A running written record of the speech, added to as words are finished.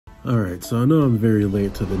Alright, so I know I'm very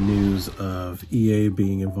late to the news of EA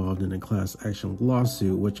being involved in a class action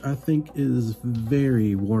lawsuit, which I think is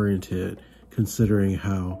very warranted considering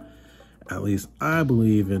how, at least I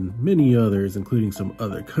believe, and many others, including some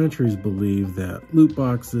other countries, believe that loot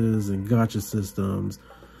boxes and gacha systems,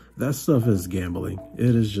 that stuff is gambling.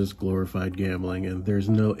 It is just glorified gambling, and there's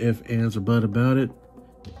no if, ands, or but about it.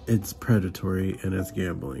 It's predatory and it's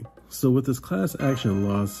gambling. So with this class action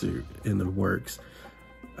lawsuit in the works,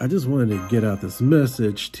 I just wanted to get out this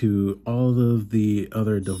message to all of the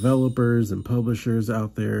other developers and publishers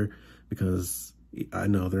out there, because I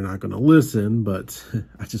know they're not going to listen, but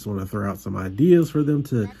I just want to throw out some ideas for them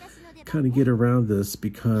to kind of get around this,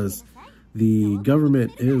 because the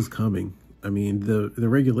government is coming. I mean, the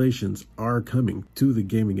regulations are coming to the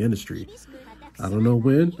gaming industry. I don't know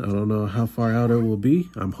when, I don't know how far out it will be.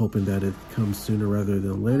 I'm hoping that it comes sooner rather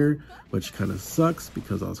than later, which kind of sucks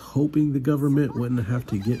because I was hoping the government wouldn't have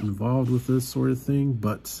to get involved with this sort of thing,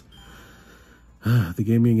 but the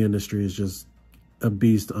gaming industry is just a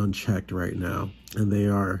beast unchecked right now, and they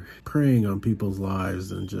are preying on people's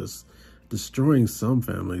lives and just destroying some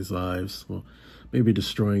families' lives. Well, maybe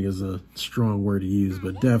destroying is a strong word to use,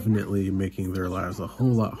 but definitely making their lives a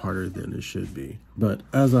whole lot harder than it should be. But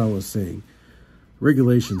as I was saying,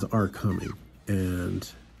 regulations are coming, and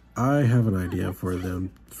I have an idea for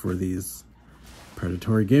them, for these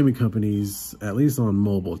predatory gaming companies, at least on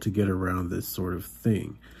mobile, to get around this sort of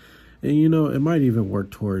thing. And you know, it might even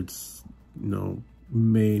work towards, you know,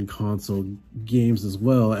 main console games as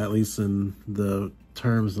well, at least in the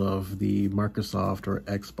terms of the Microsoft or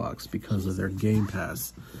Xbox, because of their Game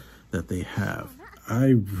Pass that they have.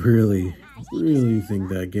 I really think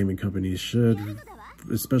that gaming companies should,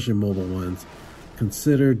 especially mobile ones,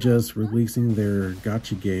 consider just releasing their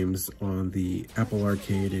gacha games on the Apple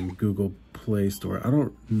Arcade and Google Play Store. I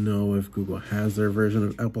don't know if Google has their version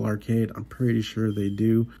of Apple Arcade. I'm pretty sure they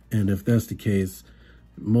do. And if that's the case,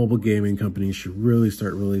 mobile gaming companies should really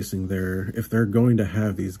start releasing their, if they're going to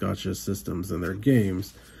have these gacha systems in their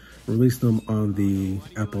games, release them on the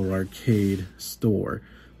Apple Arcade store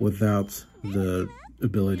without the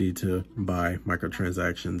ability to buy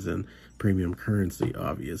microtransactions and premium currency,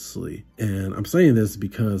 obviously. And I'm saying this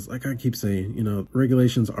because, like I keep saying, you know,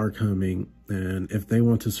 regulations are coming, and if they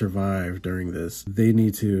want to survive during this, they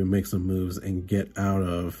need to make some moves and get out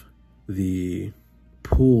of the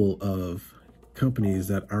pool of companies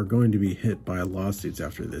that are going to be hit by lawsuits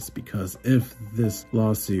after this. Because if this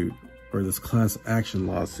lawsuit, or this class action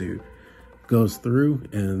lawsuit, goes through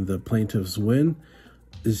and the plaintiffs win,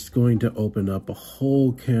 is going to open up a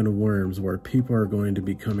whole can of worms where people are going to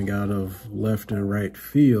be coming out of left and right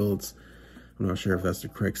fields, I'm not sure if that's the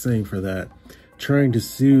correct saying for that, trying to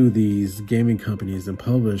sue these gaming companies and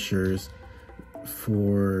publishers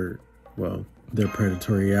for, well, their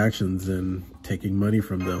predatory actions and taking money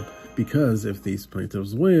from them. Because if these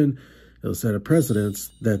plaintiffs win, it'll set a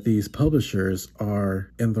precedence that these publishers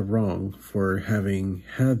are in the wrong for having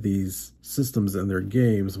had these systems in their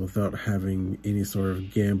games without having any sort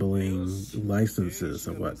of gambling licenses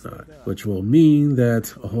and whatnot, which will mean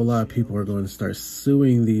that a whole lot of people are going to start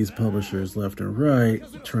suing these publishers left and right,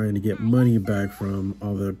 trying to get money back from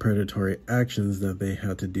all the predatory actions that they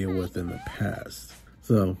had to deal with in the past.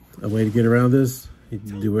 So a way to get around this, you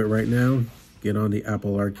can do it right now. Get on the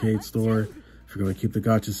Apple Arcade store. If you're going to keep the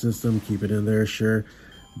gacha system, keep it in there, sure,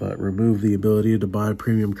 but remove the ability to buy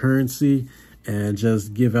premium currency and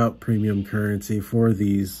just give out premium currency for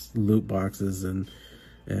these loot boxes and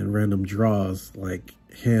random draws, like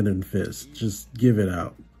hand and fist. Just give it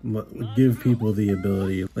out. Give people the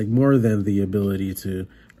ability, like more than the ability, to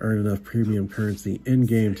earn enough premium currency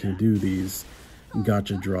in-game to do these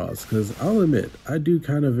gacha draws. Because I'll admit, I do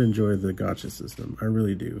kind of enjoy the gacha system. I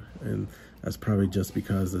really do. And that's probably just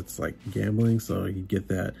because it's like gambling, so you get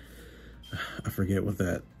that, I forget what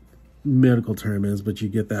that medical term is, but you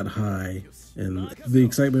get that high and the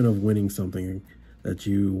excitement of winning something that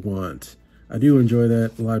you want. I do enjoy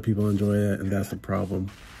that. A lot of people enjoy that, and that's the problem.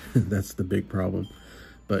 That's the big problem.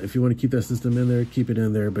 But if you want to keep that system in there, keep it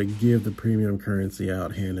in there, but give the premium currency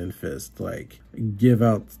out hand and fist. Like, give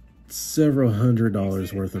out several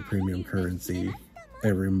 $100s worth of premium currency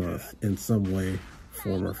every month in some way,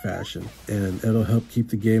 form, or fashion, and it'll help keep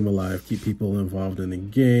the game alive, keep people involved in the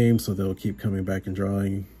game, so they'll keep coming back and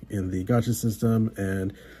drawing in the gacha system,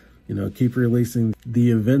 and, you know, keep releasing the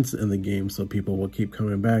events in the game so people will keep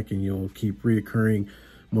coming back, and you'll keep reoccurring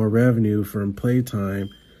more revenue from playtime.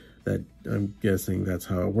 That, I'm guessing that's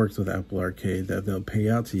how it works with Apple Arcade, that they'll pay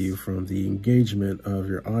out to you from the engagement of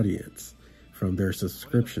your audience from their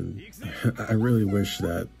subscription. I really wish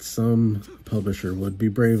that some publisher would be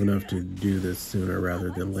brave enough to do this sooner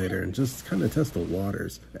rather than later and just kind of test the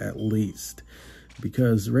waters at least,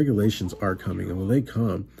 because regulations are coming, and when they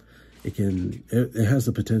come, it has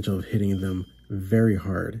the potential of hitting them very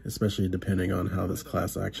hard, especially depending on how this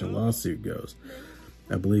class action lawsuit goes.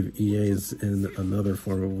 I believe EA is in another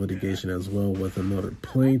form of litigation as well with another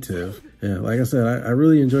plaintiff. Yeah, like I said, I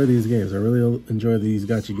really enjoy these games. I really enjoy these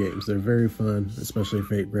gacha games. They're very fun, especially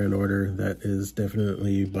Fate Grand Order. That is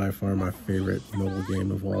definitely by far my favorite mobile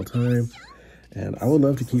game of all time. And I would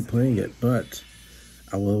love to keep playing it, but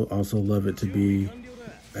I will also love it to be,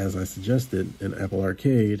 as I suggested, an Apple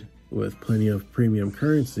Arcade with plenty of premium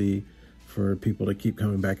currency for people to keep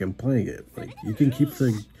coming back and playing it. Like, you can keep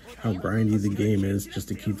how grindy the game is just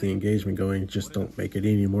to keep the engagement going. Just don't make it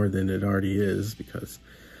any more than it already is, because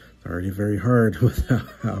it's already very hard with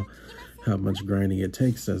how much grinding it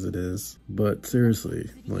takes as it is. But seriously,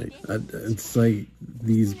 like, it's like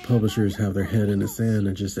these publishers have their head in the sand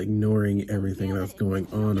and just ignoring everything that's going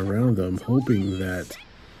on around them, hoping that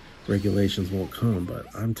regulations won't come. But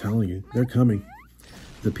I'm telling you, they're coming.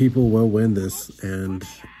 The people will win this, and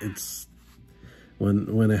it's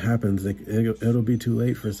when it happens, it'll be too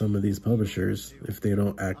late for some of these publishers if they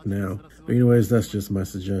don't act now. But anyways, that's just my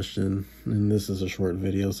suggestion, and this is a short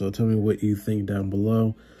video, so tell me what you think down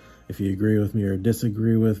below. If you agree with me or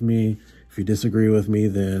disagree with me. If you disagree with me,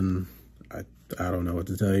 then I don't know what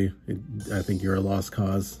to tell you. I think you're a lost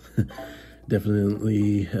cause.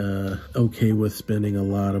 Definitely okay with spending a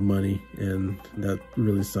lot of money, and that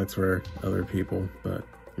really sucks for other people, but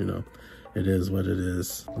you know, it is what it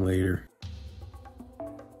is. Later.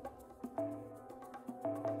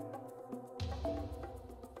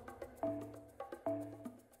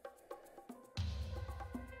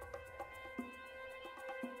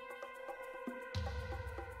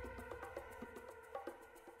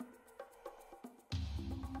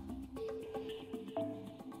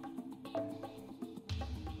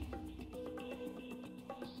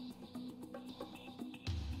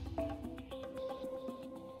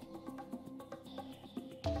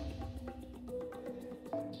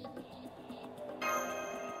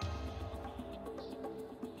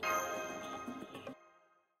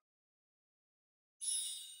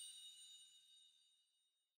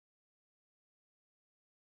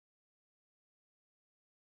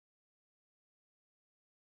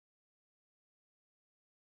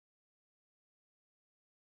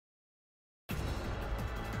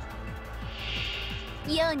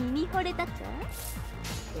世に見惚れたか？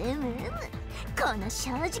この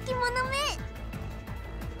正直者め。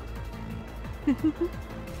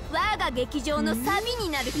我が劇場のサビに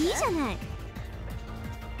なるか？いいじゃない。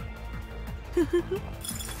撃て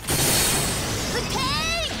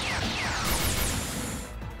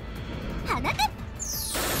ー！放て！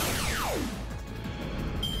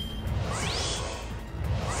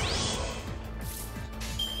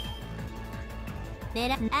狙い、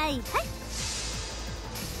はい。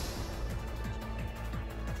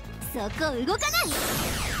そこ動かない。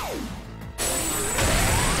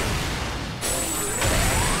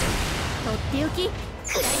とっておき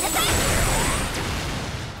食らいなさい。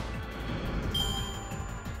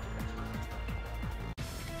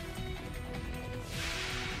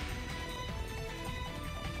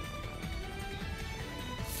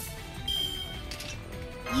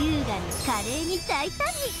優雅に華麗に大胆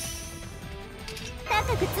に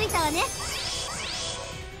高くついたわね。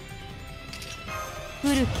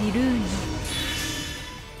古きルーニ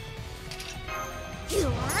キュ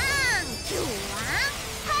ワーンキュワーン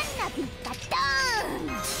花火パタ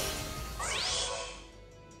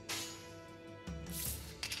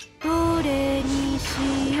ーン。どれに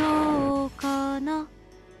しようかな。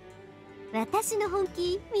私の本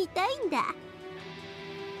気見たいんだ。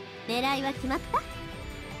狙いは決まった？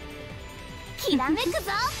きらめくぞ。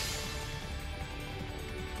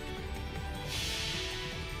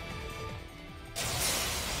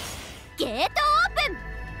ゲートオー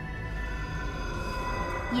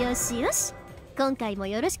プン。よしよし、今回も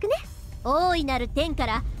よろしくね。大いなる天か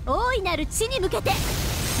ら大いなる地に向けて、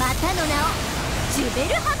またの名をジュベ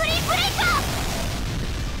ルハブリーブレイカ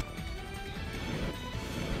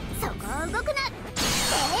ー。そこを動くな。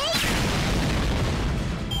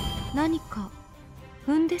何か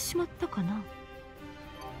踏んでしまったかな。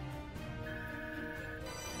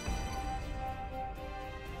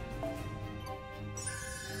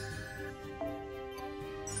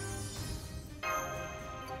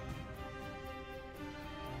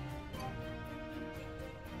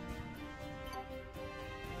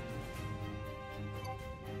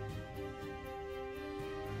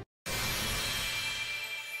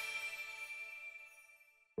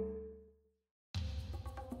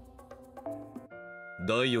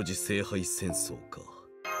第四次聖杯戦争か。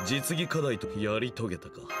実技課題とやり遂げた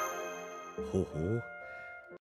か。ほほう。